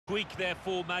tweak their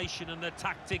formation and their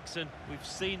tactics, and we've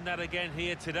seen that again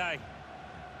here today.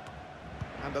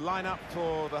 And the lineup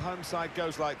for the home side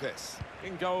goes like this.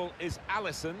 In goal is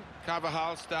Alisson.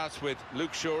 Carvajal starts with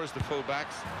Luke Shaw as the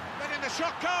fullbacks. Letting the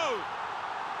shot go!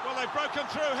 Well, they've broken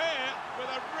through here with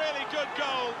a really good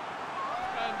goal.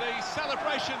 And the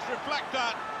celebrations reflect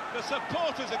that. The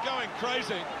supporters are going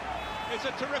crazy. It's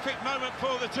a terrific moment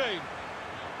for the team.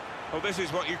 Well, this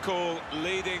is what you call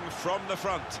leading from the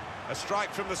front. A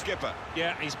strike from the skipper.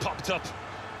 Yeah, he's popped up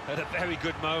at a very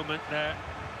good moment there.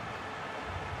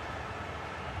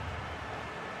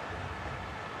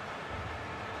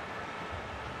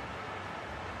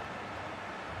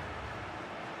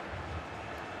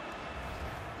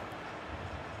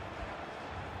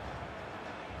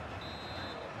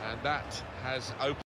 And that has opened